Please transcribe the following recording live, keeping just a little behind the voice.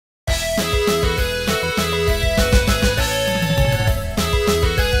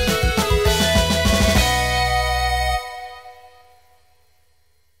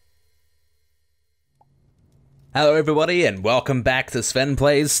Hello everybody and welcome back to Sven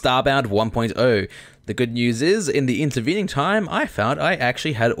Plays Starbound 1.0. The good news is, in the intervening time, I found I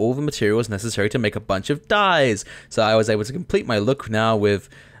actually had all the materials necessary to make a bunch of dyes. So I was able to complete my look now with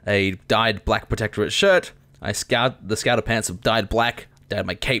a dyed black protectorate shirt. The scouter pants have dyed black, dyed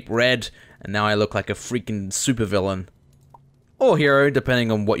my cape red, and now I look like a freaking supervillain. Or hero,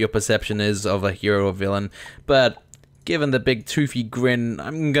 depending on what your perception is of a hero or villain. But given the big toothy grin,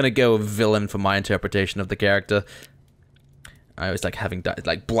 I'm gonna go with villain for my interpretation of the character. I always like having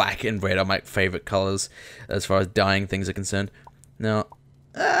like black and red are my favorite colors as far as dyeing things are concerned. Now,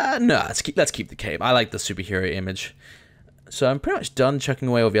 no, let's keep the cape. I like the superhero image. So I'm pretty much done chucking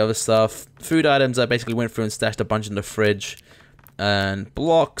away all the other stuff. Food items, I basically went through and stashed a bunch in the fridge. And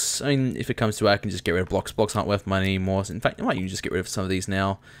blocks, I mean, if it comes to it, I can just get rid of blocks. Blocks aren't worth money anymore. In fact, I might even just get rid of some of these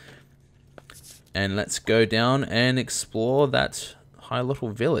now. And let's go down and explore that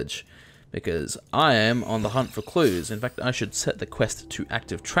Hylotl village, because I am on the hunt for clues. In fact, I should set the quest to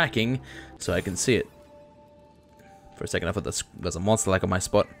active tracking so I can see it. For a second, I thought there's a monster like on my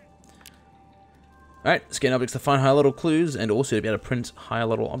spot. Alright, scan objects to find Hylotl clues and also to be able to print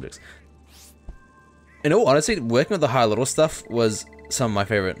Hylotl objects. In all honesty, working with the Hylotl stuff was some of my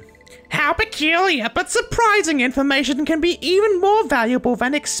favorite. How peculiar, but surprising information can be even more valuable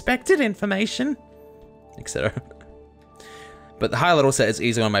than expected information. Etc. But the Hylotl set is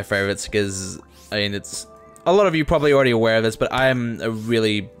easily one of my favorites because, I mean, it's... A lot of you probably already aware of this, but I am a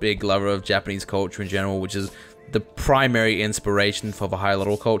really big lover of Japanese culture in general, which is the primary inspiration for the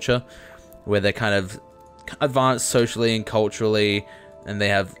Hylotl culture, where they're kind of advanced socially and culturally, and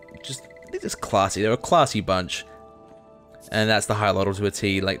they're just classy. They're a classy bunch. And that's the Hylotl to a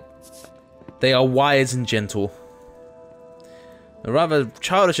T. Like, they are wise and gentle. A rather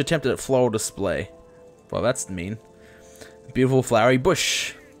childish attempt at floral display. Well, that's mean. A beautiful flowery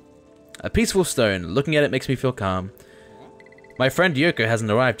bush. A peaceful stone. Looking at it makes me feel calm. My friend Yoko hasn't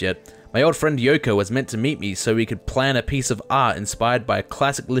arrived yet. My old friend Yoko was meant to meet me so we could plan a piece of art inspired by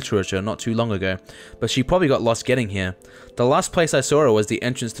classic literature not too long ago, but she probably got lost getting here. The last place I saw her was the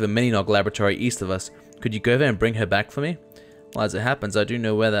entrance to the Mininog laboratory east of us. Could you go there and bring her back for me? Well, as it happens, I do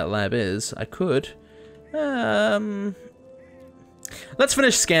know where that lab is. I could. Let's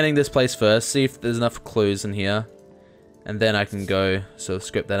finish scanning this place first, see if there's enough clues in here. And then I can go, so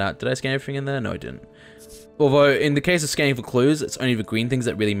script that out. Did I scan everything in there? No, I didn't. Although, in the case of scanning for clues, it's only the green things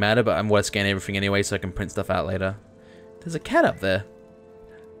that really matter, but I'm going to scan everything anyway so I can print stuff out later. There's a cat up there.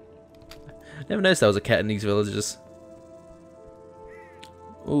 Never noticed there was a cat in these villages.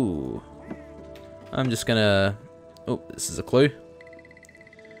 Ooh. I'm just gonna... Oh, this is a clue.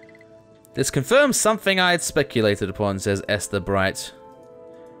 This confirms something I had speculated upon, says Esther Bright.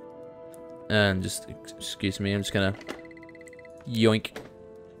 And just, excuse me, I'm just gonna... Yoink.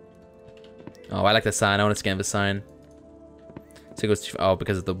 Oh, I like the sign. I want to scan the sign. So it goes to, oh,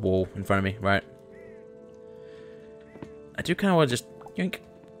 because of the wall in front of me, right? I do kind of want to just yoink.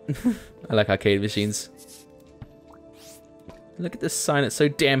 I like arcade machines. Look at this sign. It's so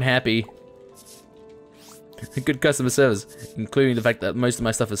damn happy. Good customer service, including the fact that most of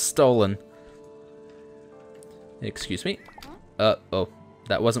my stuff is stolen. Excuse me. Oh,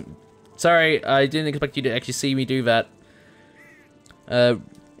 that wasn't... Sorry, I didn't expect you to actually see me do that.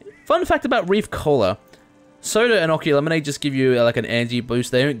 Fun fact about Reef Cola. Soda and Ocky Lemonade just give you like an energy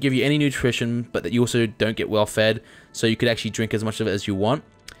boost. They don't give you any nutrition, but that you also don't get well fed, so you could actually drink as much of it as you want.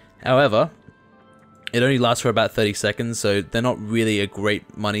 However, it only lasts for about 30 seconds, so they're not really a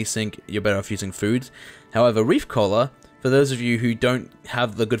great money sink. You're better off using food. However, Reef Cola, for those of you who don't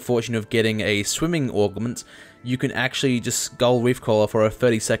have the good fortune of getting a swimming augment, you can actually just scull Reef Cola for a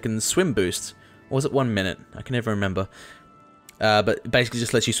 30-second swim boost. Or was it 1 minute? I can never remember. But basically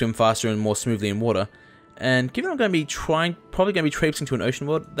just lets you swim faster and more smoothly in water. And given I'm going to be probably going to be traipsing to an ocean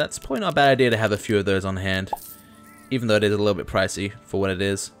world, that's probably not a bad idea to have a few of those on hand. Even though it is a little bit pricey for what it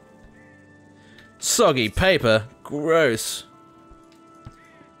is. Soggy paper. Gross.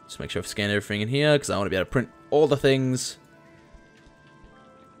 Just make sure I've scanned everything in here, because I want to be able to print all the things.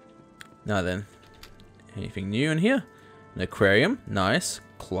 Now then. Anything new in here? An aquarium. Nice.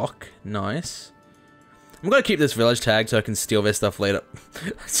 Clock. Nice. I'm going to keep this village tag so I can steal their stuff later.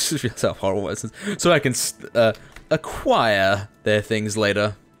 I just feel so horrible. So I can acquire their things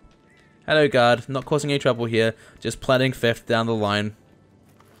later. Hello, guard. Not causing any trouble here. Just planning theft down the line.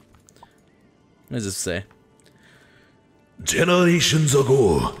 What does this say? Generations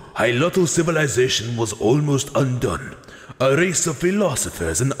ago, Hylotl civilization was almost undone. A race of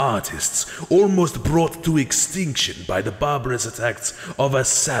philosophers and artists almost brought to extinction by the barbarous attacks of a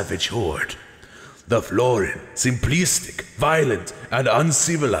savage horde. The Florin, simplistic, violent, and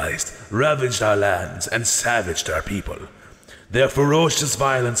uncivilized, ravaged our lands and savaged our people. Their ferocious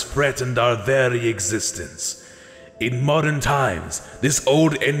violence threatened our very existence. In modern times, this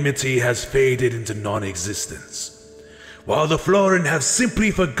old enmity has faded into non-existence. While the Florin have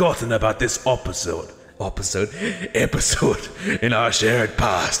simply forgotten about this episode in our shared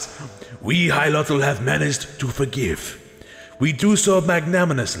past, we Hylotl have managed to forgive. We do so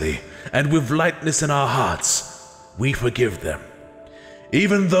magnanimously, and with lightness in our hearts, we forgive them.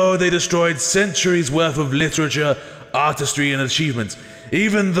 Even though they destroyed centuries worth of literature, artistry, and achievements,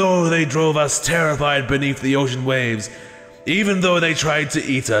 even though they drove us terrified beneath the ocean waves, even though they tried to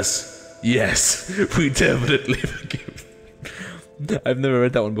eat us, yes, we definitely forgive. I've never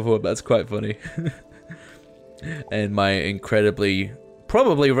read that one before, but that's quite funny. And my incredibly,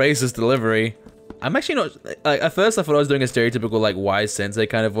 probably racist delivery. I'm actually not, like, at first I thought I was doing a stereotypical, like, wise sensei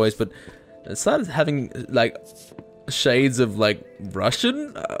kind of voice, but it started having, like, shades of, like,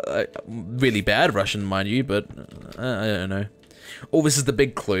 Russian? Really bad Russian, mind you, but I don't know. Oh, this is the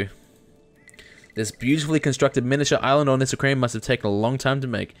big clue. This beautifully constructed miniature island on this aquarium must have taken a long time to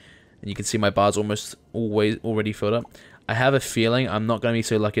make. And you can see my bar's almost already filled up. I have a feeling I'm not going to be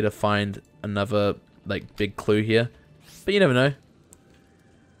so lucky to find another, like, big clue here. But you never know.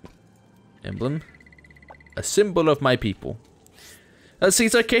 Emblem. A symbol of my people. See,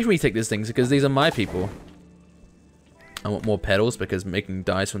 it's okay for me to take these things because these are my people. I want more petals because making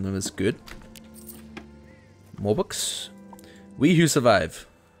dyes from them is good. More books. We who survive.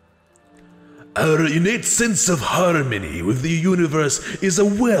 Our innate sense of harmony with the universe is a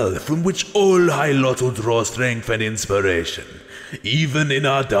well from which all Hylotl draw strength and inspiration. Even in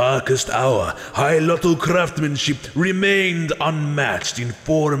our darkest hour, Hylotl craftsmanship remained unmatched in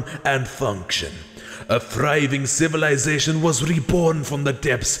form and function. A thriving civilization was reborn from the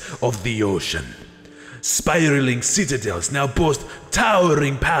depths of the ocean. Spiraling citadels now boast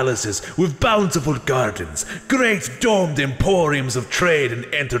towering palaces with bountiful gardens, great domed emporiums of trade and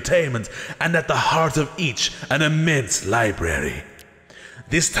entertainment, and at the heart of each, an immense library.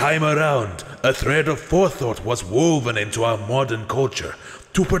 This time around, a thread of forethought was woven into our modern culture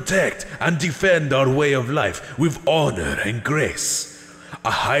to protect and defend our way of life with honor and grace. A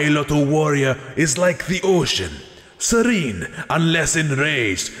Hylotl warrior is like the ocean, serene unless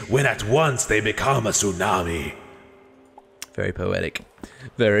enraged when at once they become a tsunami. Very poetic.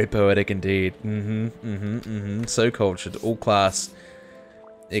 Very poetic indeed. So cultured. All class.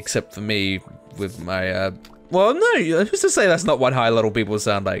 Except for me with my, well, no, who's to say that's not what Hylotl people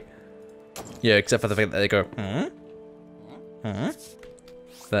sound like? Yeah, except for the fact that they go,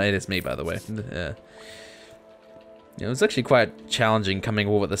 That is me, by the way. It was actually quite challenging coming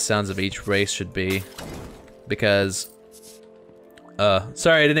up with what the sounds of each race should be. Because,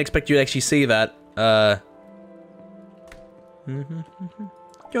 sorry, I didn't expect you to actually see that.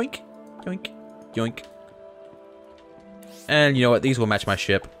 Yoink, yoink, yoink. And you know what? These will match my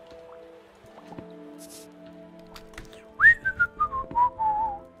ship.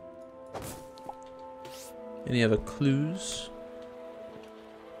 Any other clues?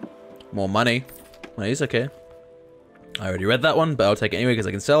 More money. Money's okay. I already read that one, but I'll take it anyway because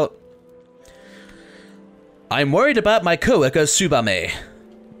I can sell it. I'm worried about my coworker Subame.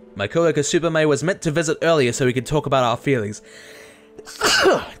 My coworker Subame was meant to visit earlier so we could talk about our feelings.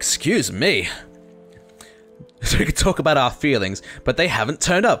 Excuse me. So we could talk about our feelings, but they haven't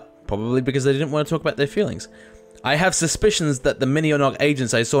turned up. Probably because they didn't want to talk about their feelings. I have suspicions that the Mini-Nog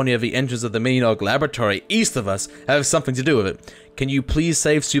agents I saw near the entrance of the Mini-Nog laboratory east of us have something to do with it. Can you please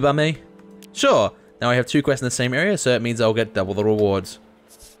save Subame? Sure. Now I have 2 quests in the same area, so it means I'll get double the rewards.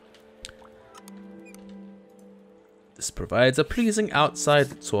 This provides a pleasing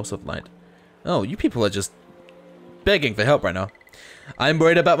outside source of light. Oh, you people are just begging for help right now. I'm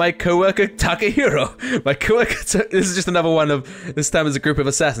worried about my coworker Takahiro. My coworker, this is just another one of, this time as a group of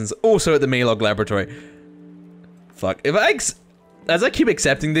assassins, also at the Mini-Nog laboratory. Fuck, as I keep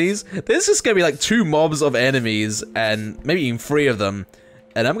accepting these, there's just gonna be like 2 mobs of enemies, and maybe even 3 of them,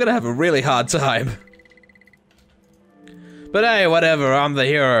 and I'm gonna have a really hard time. But hey, whatever, I'm the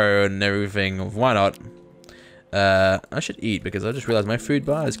hero and everything, why not? I should eat because I just realized my food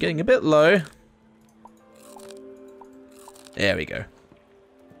bar is getting a bit low. There we go.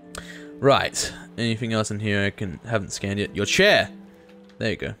 Right, anything else in here I haven't scanned yet? Your chair! There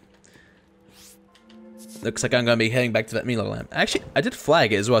you go. Looks like I'm going to be heading back to that Milo lamp. Actually, I did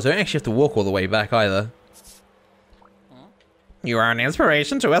flag it as well, so I don't actually have to walk all the way back either. You are an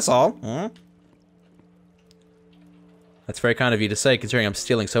inspiration to us all. That's very kind of you to say, considering I'm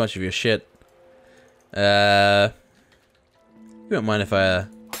stealing so much of your shit. You won't mind if I...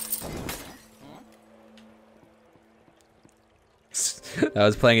 I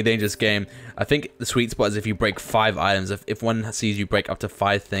was playing a dangerous game. I think the sweet spot is if you break 5 items. If one sees you break up to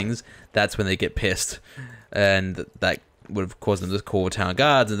 5 things, that's when they get pissed. And that would have caused them to call town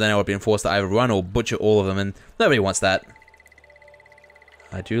guards, and then I would have been forced to either run or butcher all of them, and nobody wants that.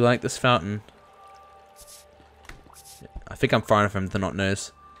 I do like this fountain. I think I'm far enough for him to not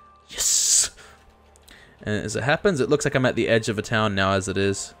notice. Yes! And as it happens, it looks like I'm at the edge of a town now as it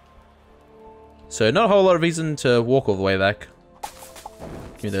is. So not a whole lot of reason to walk all the way back.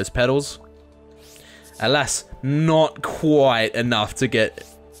 Give me those petals. Alas, not quite enough to get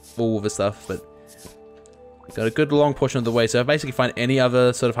all the stuff, but got a good long portion of the way. So if I basically find any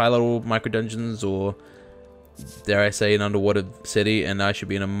other sort of high-level micro-dungeons or, dare I say, an underwater city, and I should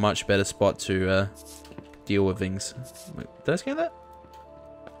be in a much better spot to deal with things. Wait, did I scan that?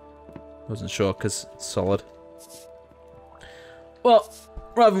 Wasn't sure, because it's solid. Well,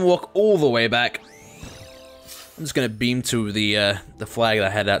 rather than walk all the way back, I'm just going to beam to the flag that I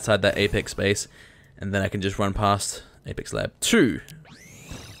had outside that Apex base, and then I can just run past Apex Lab 2,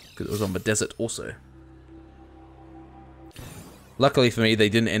 because it was on the desert also. Luckily for me, they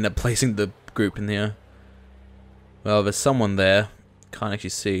didn't end up placing the group in here. Well, there's someone there. Can't actually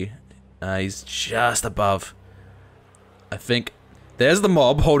see. He's just above. I think. There's the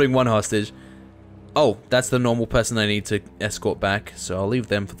mob holding one hostage. Oh, that's the normal person I need to escort back, so I'll leave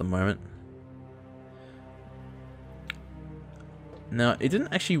them for the moment. Now, it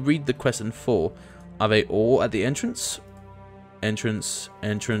didn't actually read the quest in full. Are they all at the entrance? Entrance,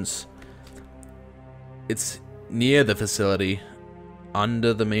 entrance. It's near the facility.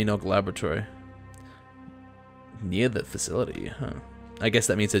 Under the Mainog laboratory. Near the facility, huh? I guess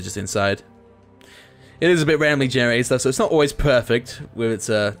that means they're just inside. It is a bit randomly generated stuff, so it's not always perfect with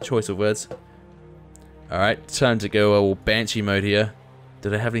its choice of words. Alright, time to go all Banshee mode here.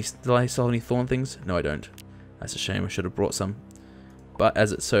 Did I still have any thorn things? No, I don't. That's a shame, I should have brought some. But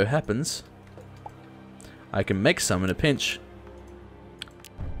as it so happens, I can make some in a pinch.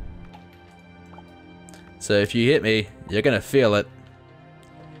 So if you hit me, you're gonna feel it.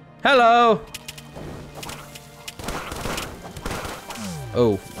 Hello!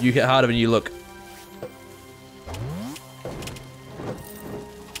 Oh, you hit harder than you look.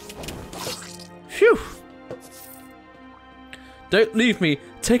 Phew! Don't leave me!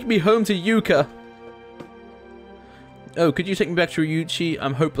 Take me home to Yuka! Oh, could you take me back to Ryuchi?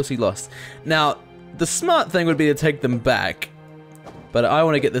 I'm hopelessly lost. Now, the smart thing would be to take them back. But I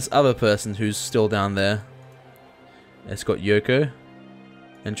want to get this other person who's still down there. Escort Yoko.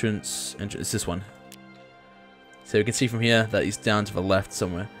 Entrance, it's this one. So we can see from here that he's down to the left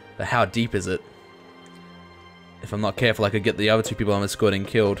somewhere. But how deep is it? If I'm not careful, I could get the other 2 people I'm escorting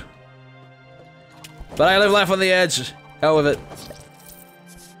killed. But I live life on the edge! Hell with it.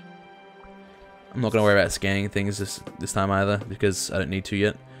 I'm not gonna worry about scanning things this time either, because I don't need to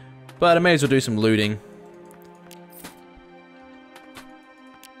yet. But I may as well do some looting.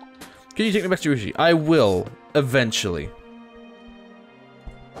 Can you take me back to Ryuchi? I will, eventually.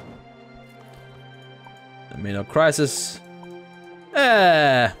 I mean, no crisis.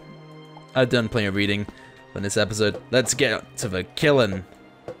 I've done plenty of reading in this episode. Let's get to the killing.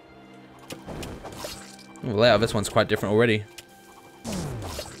 The layout of this one's quite different already.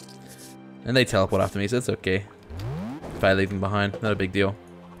 And they teleport after me, so it's okay. If I leave them behind, not a big deal.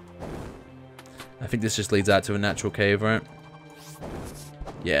 I think this just leads out to a natural cave, right?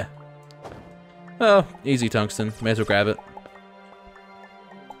 Yeah. Well, easy tungsten. May as well grab it.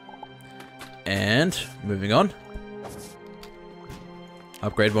 And moving on.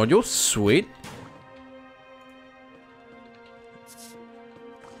 Upgrade module, sweet.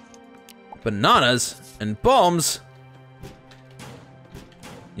 Bananas and bombs.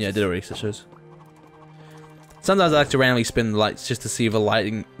 Yeah, I did already, so it shows. Sometimes I like to randomly spin the lights just to see the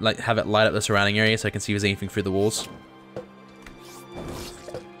lighting, like have it light up the surrounding area so I can see if there's anything through the walls.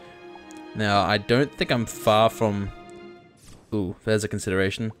 Now, I don't think I'm far from... Ooh, there's a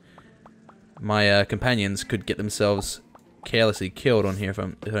consideration. My companions could get themselves carelessly killed on here if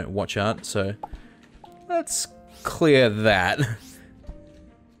I don't watch out, so let's clear that.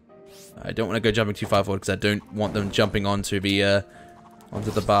 I don't want to go jumping too far forward because I don't want them jumping onto the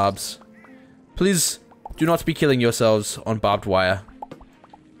barbs. Please do not be killing yourselves on barbed wire.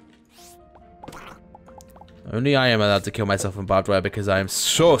 Only I am allowed to kill myself on barbed wire because I am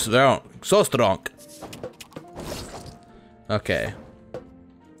so strong. So strong. Okay.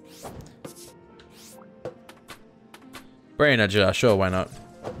 Brain jar, sure, why not?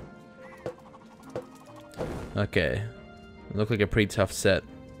 Okay. Look like a pretty tough set.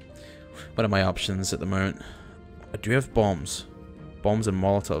 What are my options at the moment? I do have bombs. Bombs and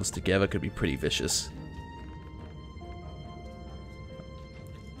Molotovs together could be pretty vicious.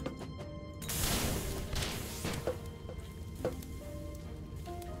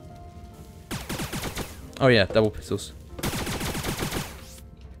 Oh yeah, double pistols.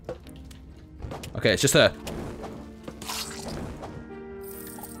 Okay, it's just her.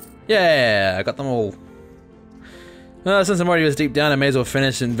 Yeah, I got them all. Since I'm already this deep down, I may as well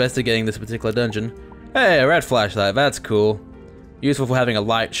finish investigating this particular dungeon. Hey, a red flashlight, that's cool. Useful for having a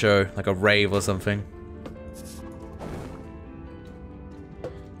light show, like a rave or something.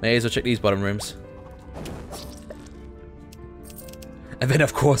 May as well check these bottom rooms. And then,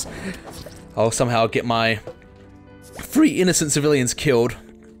 of course, I'll somehow get my 3 innocent civilians killed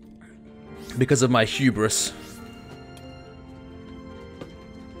because of my hubris.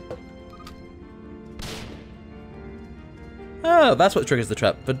 Oh, that's what triggers the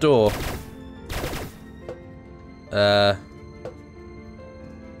trap. The door. I'm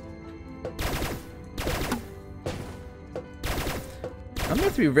gonna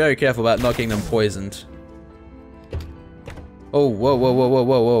have to be very careful about not getting them poisoned. Oh, whoa, whoa, whoa, whoa,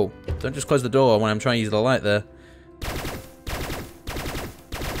 whoa, whoa. Don't just close the door when I'm trying to use the light there.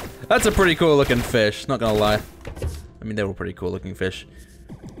 That's a pretty cool looking fish, not gonna lie. I mean, they were pretty cool looking fish.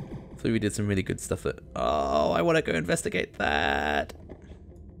 So we did some really good stuff that... Oh, I want to go investigate that.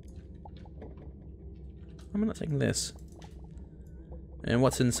 I'm not taking this. And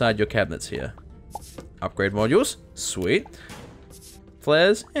what's inside your cabinets here? Upgrade modules? Sweet.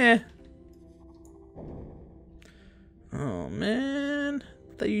 Flares? Eh. Oh, man.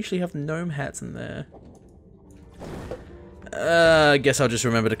 They usually have gnome hats in there. I guess I'll just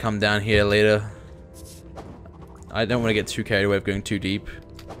remember to come down here later. I don't want to get too carried away with going too deep.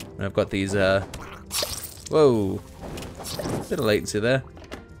 And I've got these, whoa. Bit of latency there.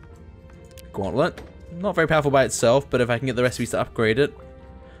 Gauntlet. Not very powerful by itself, but if I can get the recipes to upgrade it.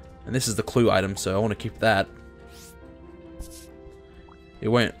 And this is the clue item, so I want to keep that. It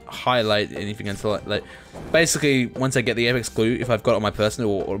won't highlight anything until like basically once I get the Epic's clue, if I've got it on my person, it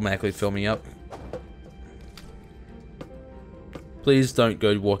will automatically fill me up. Please don't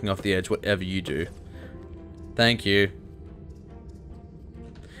go walking off the edge, whatever you do. Thank you.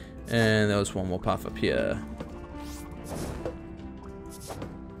 And there was one more path up here.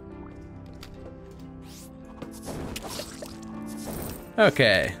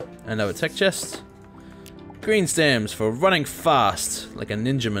 Okay, another tech chest. Green stems for running fast, like a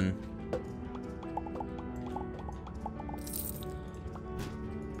ninjaman.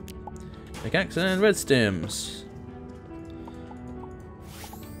 Pickaxe and red stems.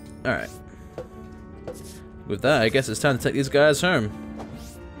 Alright. With that, I guess it's time to take these guys home.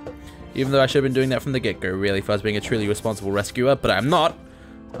 Even though I should have been doing that from the get-go, really, if I was being a truly responsible rescuer, but I'm not.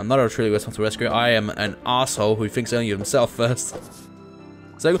 I'm not a truly responsible rescuer. I am an asshole who thinks only of himself first.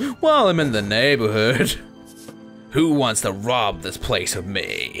 So, while I'm in the neighborhood, who wants to rob this place of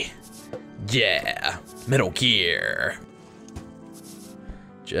me? Yeah, Metal Gear.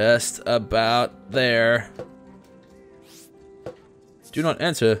 Just about there. Do not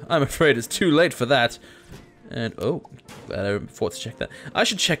enter. I'm afraid it's too late for that. And, oh, glad I thought to check that. I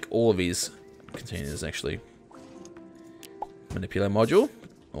should check all of these containers, actually. Manipulate module.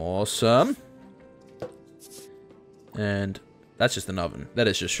 Awesome. And that's just an oven. That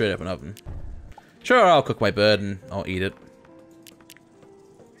is just straight up an oven. Sure, I'll cook my bird and I'll eat it.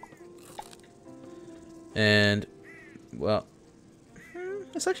 And, well,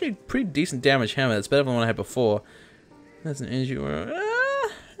 it's actually a pretty decent damage hammer. It's better than the one I had before. That's an energy.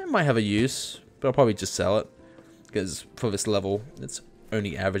 It might have a use, but I'll probably just sell it. Because for this level, it's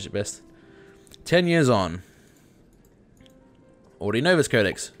only average at best. 10 years on. Already know this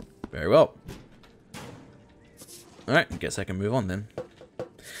codex. Very well. Alright, I guess I can move on then.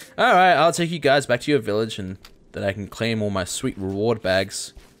 Alright, I'll take you guys back to your village and then I can claim all my sweet reward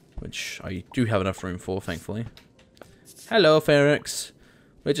bags. Which I do have enough room for, thankfully. Hello, Phoenix.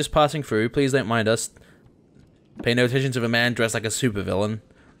 We're just passing through. Please don't mind us. Pay no attention to the man dressed like a supervillain.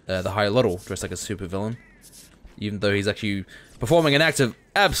 The Hylotl dressed like a supervillain. Even though he's actually performing an act of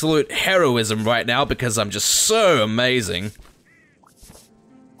absolute heroism right now because I'm just so amazing.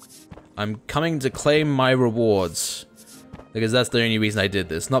 I'm coming to claim my rewards. Because that's the only reason I did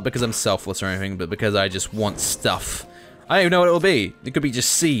this. Not because I'm selfless or anything, but because I just want stuff. I don't even know what it will be. It could be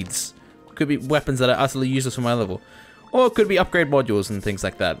just seeds. It could be weapons that are utterly useless for my level. Or it could be upgrade modules and things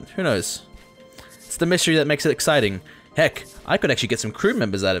like that. Who knows? It's the mystery that makes it exciting. Heck, I could actually get some crew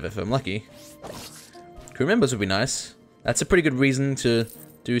members out of it if I'm lucky. Crew members would be nice. That's a pretty good reason to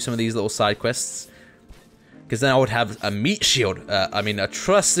do some of these little side quests. Because then I would have a meat shield. I mean, a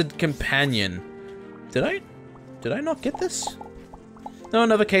trusted companion. Did I not get this? No,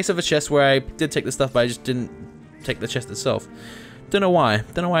 another case of a chest where I did take the stuff, but I just didn't take the chest itself. Don't know why.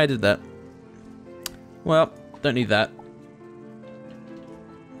 Don't know why I did that. Well, don't need that.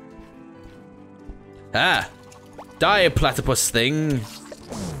 Ah! Die, platypus thing!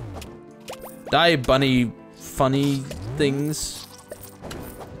 Die, bunny funny things.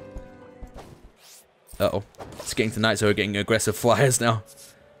 Uh-oh. It's getting to night, so we're getting aggressive flyers now.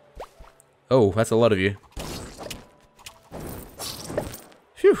 Oh, that's a lot of you.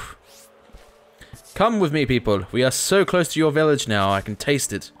 Phew. Come with me, people. We are so close to your village now. I can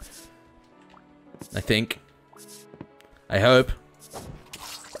taste it. I think. I hope.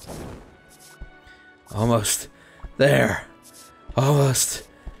 Almost there. Almost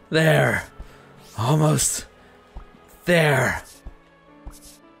there. Almost there.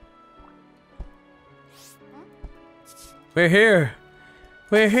 We're here.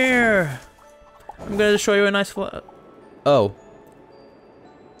 We're here. I'm gonna show you a nice flower. Oh.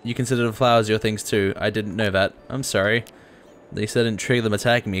 You consider the flowers your things too. I didn't know that. I'm sorry. They said didn't trigger them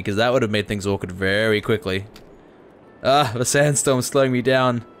attacking me because that would have made things awkward very quickly. Ah, the sandstorm's slowing me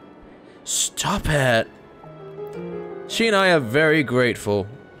down. Stop it. She and I are very grateful.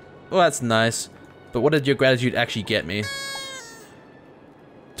 Well, that's nice. But what did your gratitude actually get me?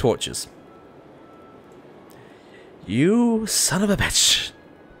 Torches. You son of a bitch.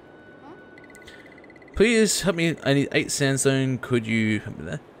 Please help me. I need 8 sandstone. Could you help me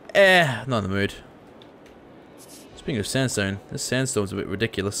there? Not in the mood. Speaking of sandstone, this sandstorm's a bit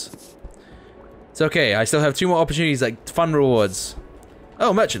ridiculous. It's okay. I still have 2 more opportunities, like fun rewards.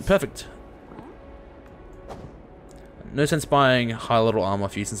 Oh, merchant. Perfect. No sense buying Hylotl armor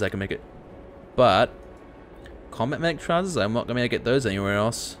for you since I can make it. But combat mech trousers, I'm not gonna get those anywhere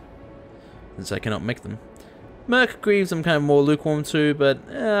else since I cannot make them. Merc greaves I'm kind of more lukewarm to, but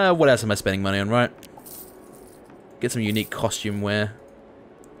what else am I spending money on, right? Get some unique costume wear.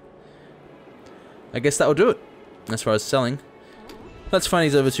 I guess that'll do it as far as selling. Let's find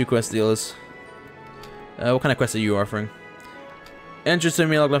these other 2 quest dealers. What kind of quests are you offering? Entrance to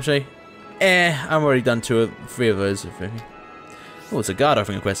me, Loglamshay. I'm already done 3 of those. Oh, it's a guard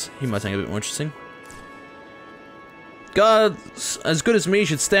offering a quest. He might think a bit more interesting. Guards as good as me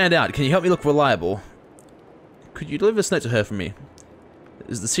should stand out. Can you help me look reliable? Could you deliver this note to her for me?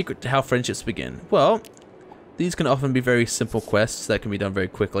 Is the secret to how friendships begin. Well, these can often be very simple quests that can be done very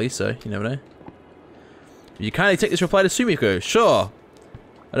quickly, so you never know. You kindly take this reply to Sumiko. Sure.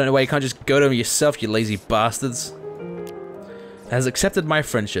 I don't know why you can't just go to them yourself, you lazy bastards. Has accepted my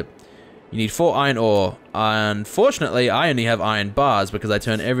friendship. You need 4 iron ore. Unfortunately, I only have iron bars because I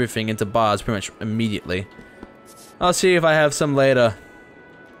turn everything into bars pretty much immediately. I'll see if I have some later.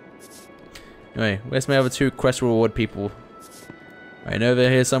 Anyway, where's my other 2 quest reward people? Right over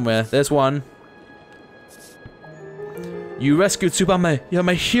here somewhere. There's one. You rescued Tsubame. You're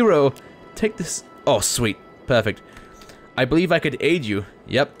my hero. Take this. Oh, sweet. Perfect. I believe I could aid you.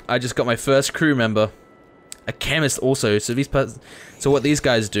 Yep, I just got my first crew member. A chemist also. So what these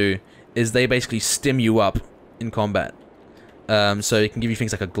guys do is they basically stim you up in combat. So it can give you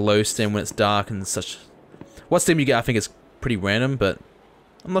things like a glow stim when it's dark and such. What stim you get I think is pretty random, but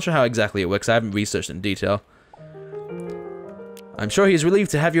I'm not sure how exactly it works. I haven't researched it in detail. I'm sure he is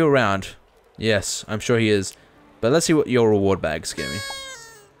relieved to have you around. Yes, I'm sure he is. But let's see what your reward bags give me.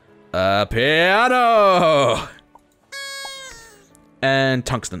 A piano! And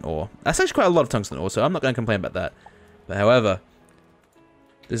tungsten ore. That's actually quite a lot of tungsten ore, so I'm not going to complain about that. But however,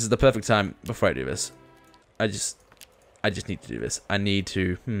 this is the perfect time before I do this. I just need to do this. I need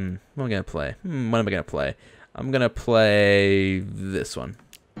to, what am I going to play? What am I going to play? I'm going to play this one.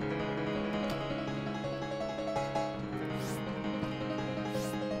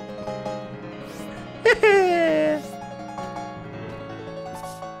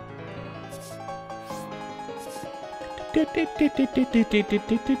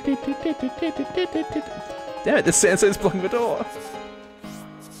 Damn it, the Sansa's blocking the door.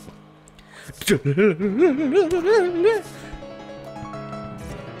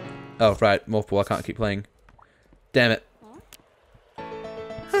 Oh, right, multiple, I can't keep playing. Damn it.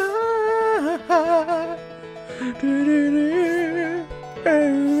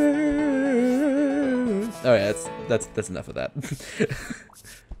 Oh yeah, that's enough of that.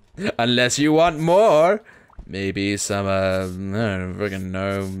 Unless you want more. Maybe some, I don't freaking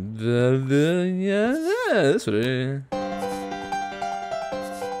know. Yeah, this would be.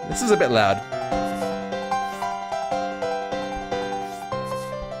 This is a bit loud.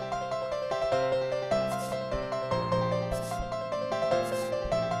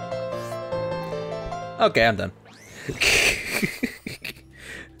 Okay, I'm done.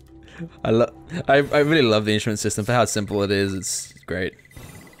 I really love the instrument system for how simple it is. It's great.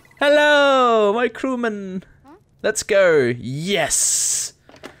 Hello, my crewman. Let's go. Yes.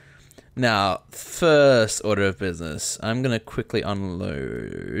 Now, first order of business. I'm gonna quickly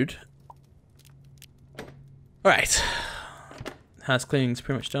unload Alright. House cleaning's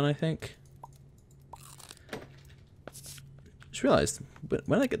pretty much done, I think. Just realized,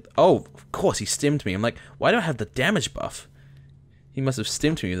 when I get... Oh, of course, he stimmed me. I'm like, why do I have the damage buff? He must have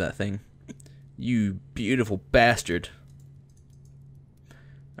stimmed me with that thing. You beautiful bastard.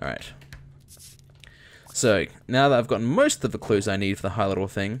 Alright. So, now that I've gotten most of the clues I need for the Hylotl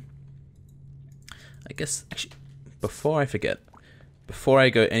thing, I guess, actually, before I forget, before I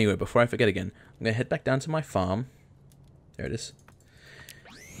go anywhere, before I forget again, I'm going to head back down to my farm. There it is.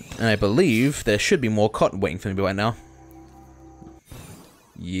 And I believe there should be more cotton waiting for me right now.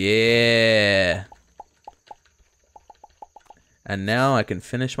 Yeah. And now I can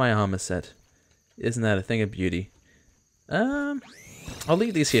finish my armor set. Isn't that a thing of beauty? I'll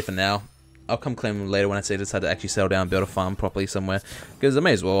leave these here for now. I'll come claim them later when I decide to actually settle down and build a farm properly somewhere. Because I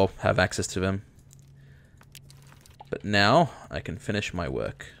may as well have access to them. But now, I can finish my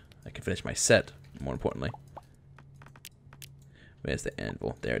work. I can finish my set, more importantly. Where's the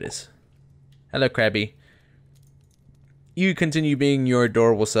anvil? There it is. Hello, Krabby. You continue being your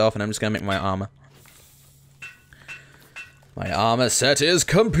adorable self, and I'm just gonna make my armor. My armor set is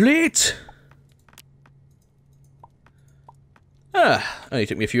complete! Only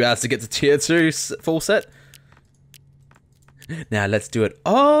took me a few hours to get to tier 2 full set. Now let's do it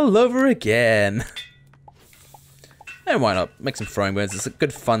all over again. And why not? Make some throwing weapons. It's a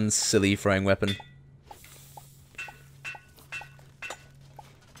good, fun, silly throwing weapon.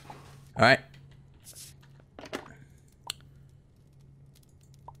 Alright.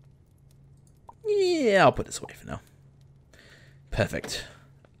 Yeah, I'll put this away for now. Perfect.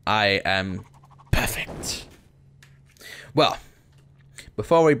 I am perfect. Well,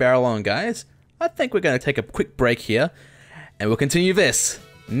 before we barrel on, guys, I think we're going to take a quick break here, and we'll continue this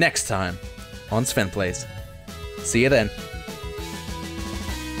next time on Sven Plays. See you then.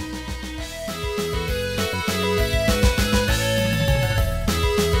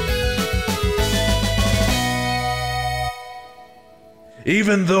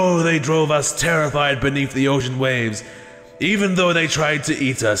 Even though they drove us terrified beneath the ocean waves, even though they tried to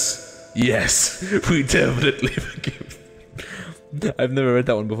eat us, yes, we definitely forgive. I've never read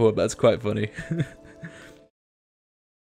that one before, but that's quite funny.